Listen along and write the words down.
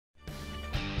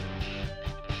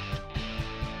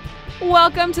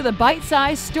Welcome to the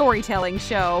Bite-Sized Storytelling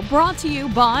Show, brought to you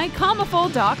by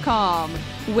Commaful.com,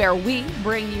 where we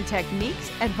bring you techniques,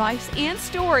 advice, and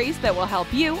stories that will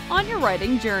help you on your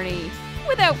writing journey.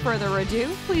 Without further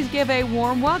ado, please give a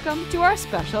warm welcome to our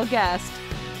special guest.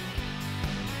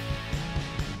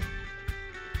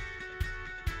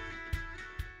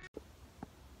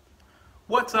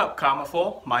 What's up,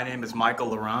 Commaful? My name is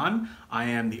Ronn. I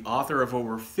am the author of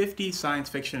over 50 science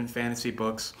fiction and fantasy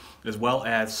books, as well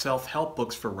as self-help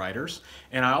books for writers.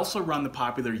 And I also run the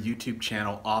popular YouTube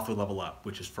channel Author Level Up,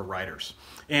 which is for writers.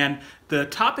 And the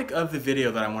topic of the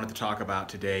video that I wanted to talk about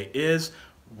today is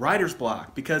writer's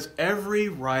block, because every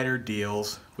writer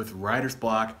deals with writer's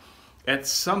block at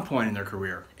some point in their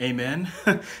career. Amen?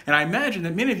 And I imagine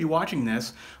that many of you watching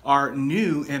this are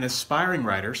new and aspiring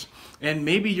writers, and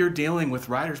maybe you're dealing with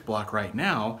writer's block right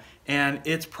now, and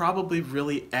it's probably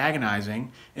really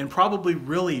agonizing and probably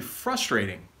really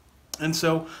frustrating. And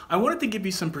so I wanted to give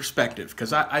you some perspective,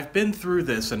 because I've been through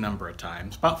this a number of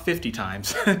times, about 50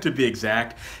 times to be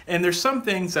exact, and there's some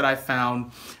things that I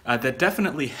found that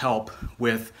definitely help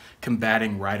with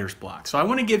combating writer's block. So I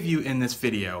want to give you in this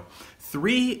video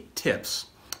 3 tips,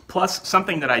 plus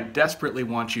something that I desperately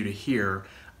want you to hear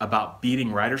about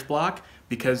beating writer's block,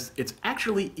 because it's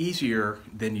actually easier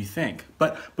than you think.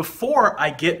 But before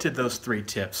I get to those 3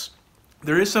 tips,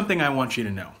 there is something I want you to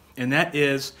know. And that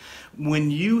is,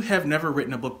 when you have never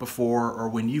written a book before, or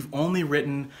when you've only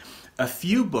written a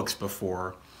few books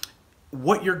before,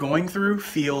 what you're going through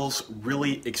feels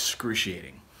really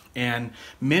excruciating. And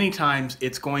many times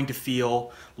it's going to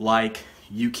feel like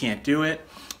you can't do it,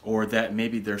 or that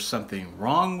maybe there's something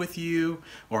wrong with you,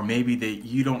 or maybe that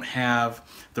you don't have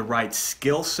the right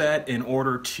skill set in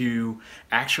order to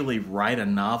actually write a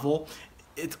novel.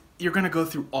 You're going to go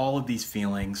through all of these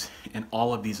feelings and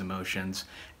all of these emotions,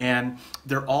 and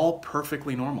they're all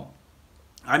perfectly normal.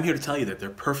 I'm here to tell you that they're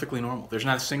perfectly normal. There's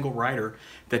not a single writer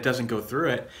that doesn't go through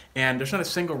it, and there's not a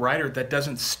single writer that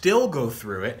doesn't still go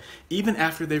through it even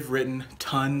after they've written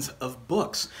tons of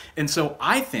books. And so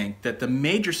I think that the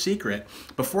major secret,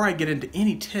 before I get into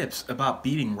any tips about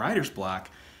beating writer's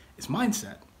block, is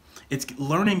mindset. It's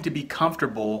learning to be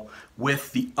comfortable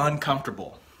with the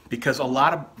uncomfortable, because a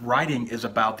lot of writing is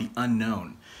about the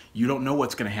unknown. You don't know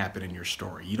what's going to happen in your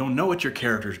story. You don't know what your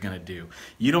character is going to do.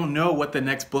 You don't know what the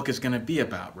next book is going to be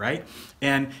about, right?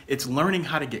 And it's learning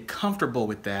how to get comfortable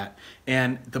with that.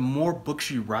 And the more books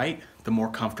you write, the more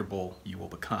comfortable you will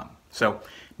become. So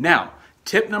now,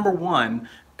 tip number 1,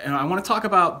 and I want to talk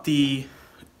about the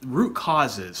root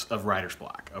causes of writer's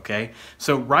block, okay?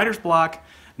 So writer's block,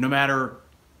 no matter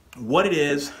what it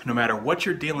is, no matter what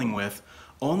you're dealing with,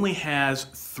 only has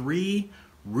 3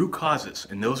 root causes,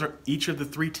 and those are each of the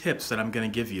 3 tips that I'm going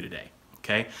to give you today.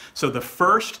 Okay, so the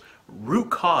first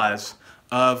root cause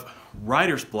of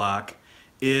writer's block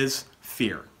is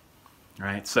fear.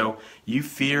 Right? So you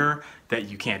fear that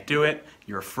you can't do it,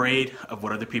 you're afraid of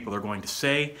what other people are going to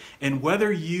say, and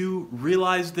whether you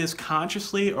realize this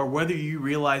consciously or whether you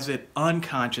realize it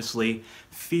unconsciously,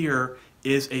 fear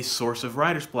is a source of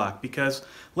writer's block, because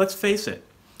let's face it,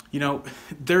 you know,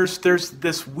 there's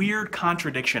this weird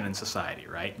contradiction in society,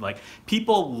 right? Like,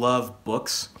 people love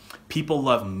books, people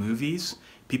love movies,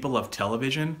 people love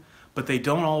television, but they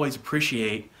don't always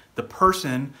appreciate the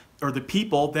person or the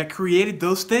people that created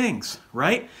those things,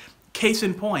 right? Case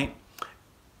in point,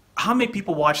 how many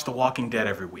people watch The Walking Dead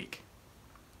every week?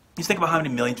 Just think about how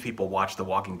many millions of people watch The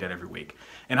Walking Dead every week,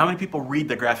 and how many people read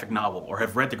the graphic novel or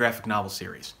have read the graphic novel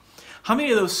series. How many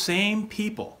of those same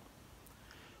people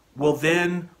will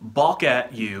then balk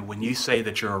at you when you say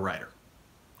that you're a writer,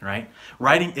 right?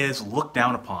 Writing is looked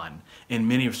down upon in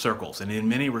many circles, and in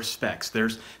many respects.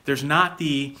 There's not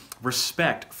the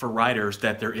respect for writers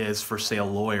that there is for, say, a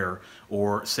lawyer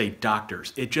or, say,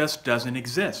 doctors. It just doesn't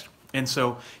exist. And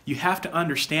so you have to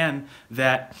understand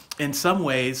that in some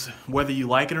ways, whether you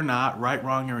like it or not, right,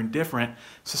 wrong, or indifferent,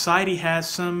 society has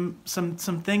some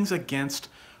things against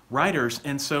writers.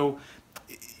 And so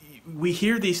we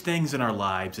hear these things in our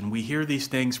lives, and we hear these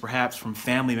things perhaps from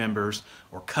family members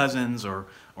or cousins or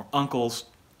uncles,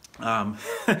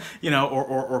 you know,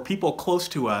 or people close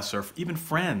to us, or even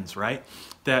friends, right?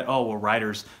 That, oh, well,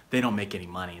 writers, they don't make any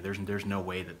money. There's no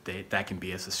way that that can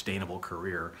be a sustainable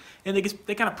career. And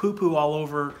they kind of poo-poo all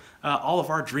over all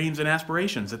of our dreams and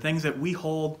aspirations, the things that we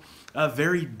hold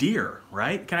very dear,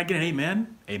 right? Can I get an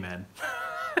amen? Amen.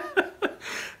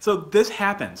 So this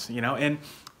happens, you know, and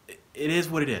it is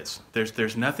what it is.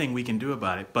 There's nothing we can do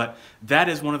about it, but that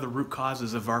is one of the root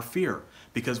causes of our fear,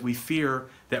 because we fear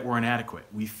that we're inadequate.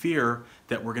 We fear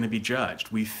that we're going to be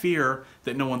judged. We fear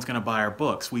that no one's going to buy our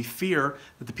books. We fear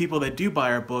that the people that do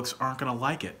buy our books aren't going to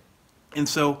like it. And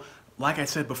so like I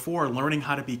said before, learning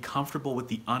how to be comfortable with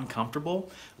the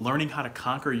uncomfortable, learning how to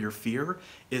conquer your fear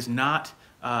is not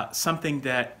something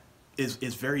that is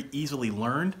very easily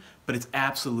learned, but it's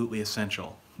absolutely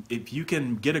essential. If you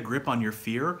can get a grip on your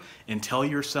fear and tell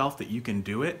yourself that you can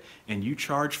do it, and you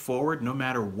charge forward no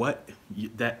matter what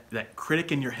that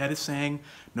critic in your head is saying,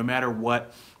 no matter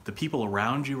what the people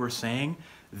around you are saying,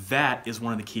 that is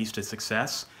one of the keys to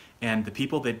success. And the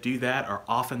people that do that are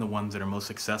often the ones that are most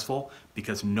successful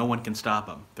because no one can stop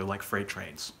them. They're like freight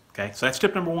trains. Okay, so that's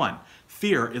tip number one.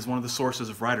 Fear is one of the sources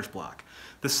of writer's block.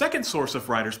 The second source of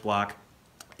writer's block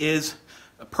is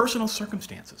personal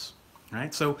circumstances.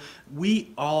 Right? So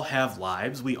we all have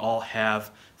lives, we all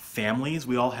have families,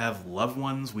 we all have loved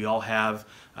ones, we all have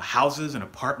houses and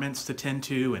apartments to tend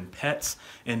to, and pets,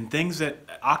 and things that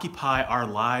occupy our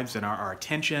lives and our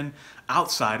attention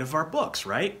outside of our books,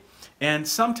 right? And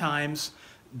sometimes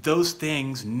those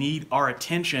things need our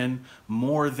attention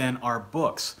more than our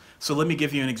books. So let me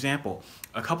give you an example.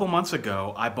 A couple months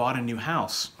ago, I bought a new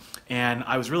house. And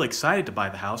I was really excited to buy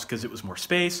the house because it was more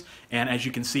space. And as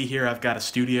you can see here, I've got a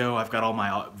studio. I've got all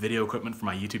my video equipment for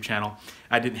my YouTube channel.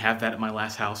 I didn't have that at my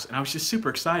last house, and I was just super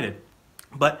excited.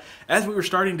 But as we were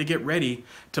starting to get ready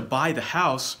to buy the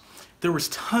house, there was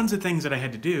tons of things that I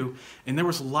had to do, and there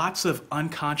was lots of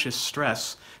unconscious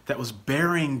stress that was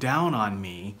bearing down on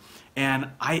me.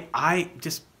 And I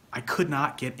could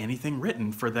not get anything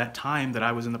written for that time that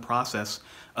I was in the process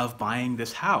of buying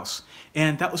this house.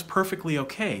 And that was perfectly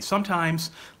okay.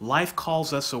 Sometimes life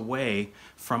calls us away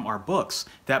from our books.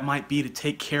 That might be to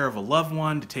take care of a loved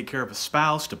one, to take care of a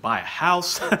spouse, to buy a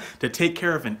house, to take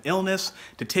care of an illness,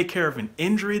 to take care of an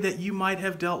injury that you might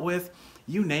have dealt with.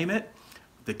 You name it.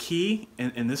 The key,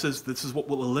 and this is what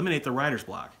will eliminate the writer's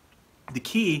block. The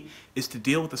key is to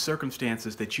deal with the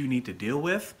circumstances that you need to deal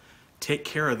with, take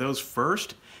care of those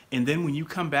first, and then when you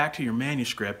come back to your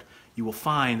manuscript, you will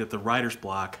find that the writer's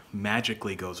block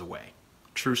magically goes away.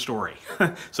 True story.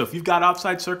 So if you've got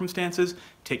outside circumstances,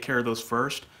 take care of those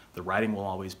first. The writing will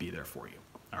always be there for you.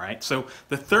 All right. So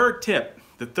the third tip,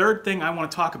 the third thing I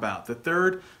want to talk about, the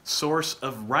third source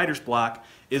of writer's block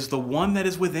is the one that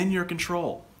is within your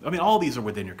control. I mean, all these are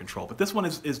within your control, but this one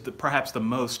is perhaps the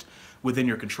most within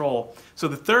your control. So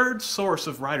the third source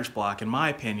of writer's block, in my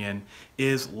opinion,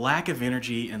 is lack of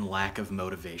energy and lack of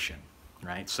motivation.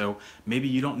 Right? So maybe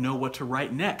you don't know what to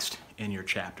write next in your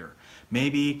chapter.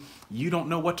 Maybe you don't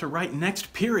know what to write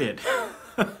next, period.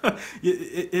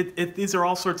 These are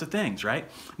all sorts of things, right?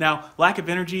 Now, lack of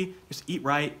energy, just eat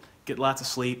right, get lots of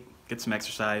sleep, get some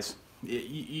exercise.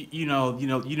 You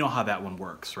know how that one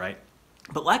works, right?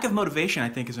 But lack of motivation, I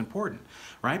think, is important,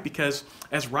 right? Because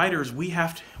as writers, we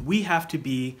have to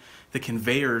be the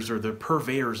conveyors or the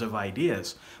purveyors of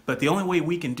ideas. But the only way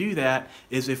we can do that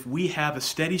is if we have a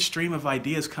steady stream of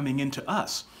ideas coming into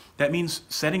us. That means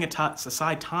setting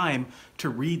aside time to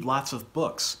read lots of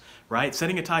books, right?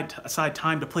 Setting aside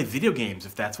time to play video games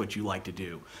if that's what you like to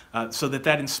do, so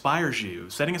that inspires you.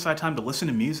 Setting aside time to listen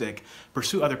to music,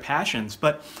 pursue other passions.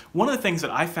 But one of the things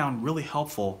that I found really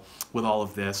helpful with all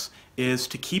of this is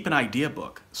to keep an idea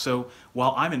book. So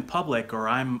while I'm in public or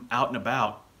I'm out and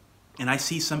about, and I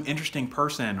see some interesting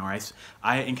person, or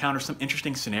I encounter some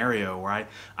interesting scenario, or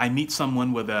I meet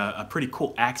someone with a pretty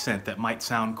cool accent that might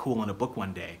sound cool in a book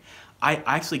one day, I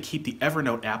actually keep the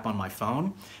Evernote app on my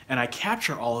phone, and I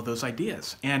capture all of those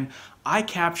ideas. And I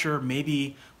capture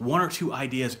maybe 1 or 2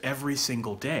 ideas every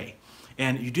single day.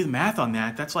 And you do the math on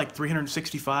that, that's like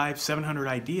 365, 700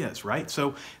 ideas, right?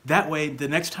 So that way, the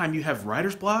next time you have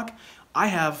writer's block, I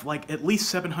have like at least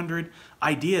 700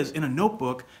 ideas in a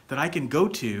notebook that I can go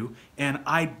to, and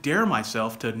I dare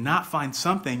myself to not find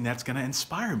something that's going to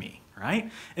inspire me,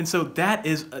 right? And so that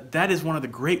is one of the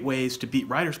great ways to beat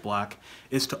writer's block,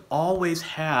 is to always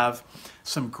have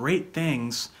some great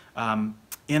things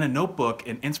in a notebook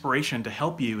and inspiration to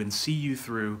help you and see you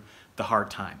through the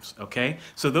hard times, okay?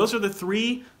 So those are the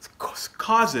 3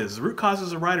 root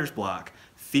causes of writer's block: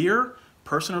 fear,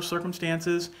 personal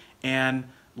circumstances, and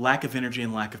lack of energy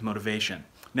and lack of motivation.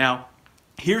 Now,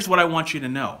 here's what I want you to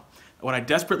know. What I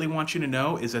desperately want you to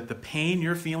know is that the pain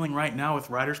you're feeling right now with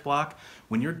writer's block,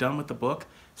 when you're done with the book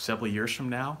several years from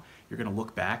now, you're going to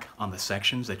look back on the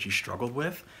sections that you struggled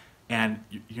with, and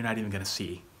you're not even going to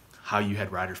see how you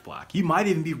had writer's block. You might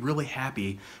even be really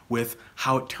happy with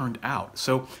how it turned out.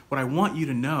 So what I want you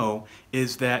to know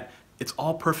is that it's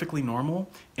all perfectly normal,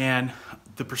 and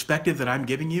the perspective that I'm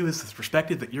giving you is the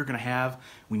perspective that you're going to have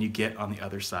when you get on the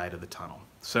other side of the tunnel.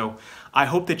 So I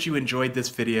hope that you enjoyed this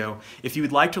video. If you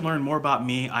would like to learn more about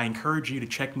me, I encourage you to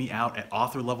check me out at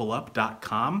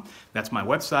authorlevelup.com. That's my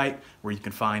website where you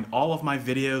can find all of my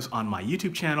videos on my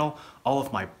YouTube channel, all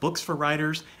of my books for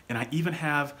writers, and I even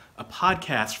have a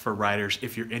podcast for writers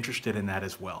if you're interested in that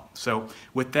as well. So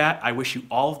with that, I wish you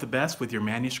all of the best with your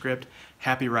manuscript.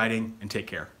 Happy writing, and take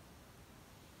care.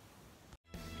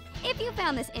 If you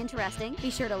found this interesting,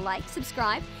 be sure to like,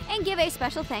 subscribe, and give a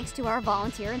special thanks to our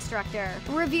volunteer instructor.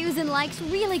 Reviews and likes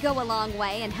really go a long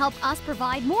way and help us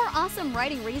provide more awesome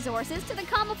writing resources to the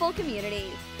Commaful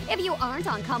community. If you aren't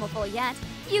on Commaful yet,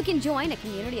 you can join a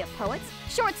community of poets,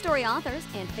 short story authors,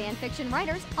 and fan fiction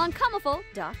writers on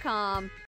Commaful.com.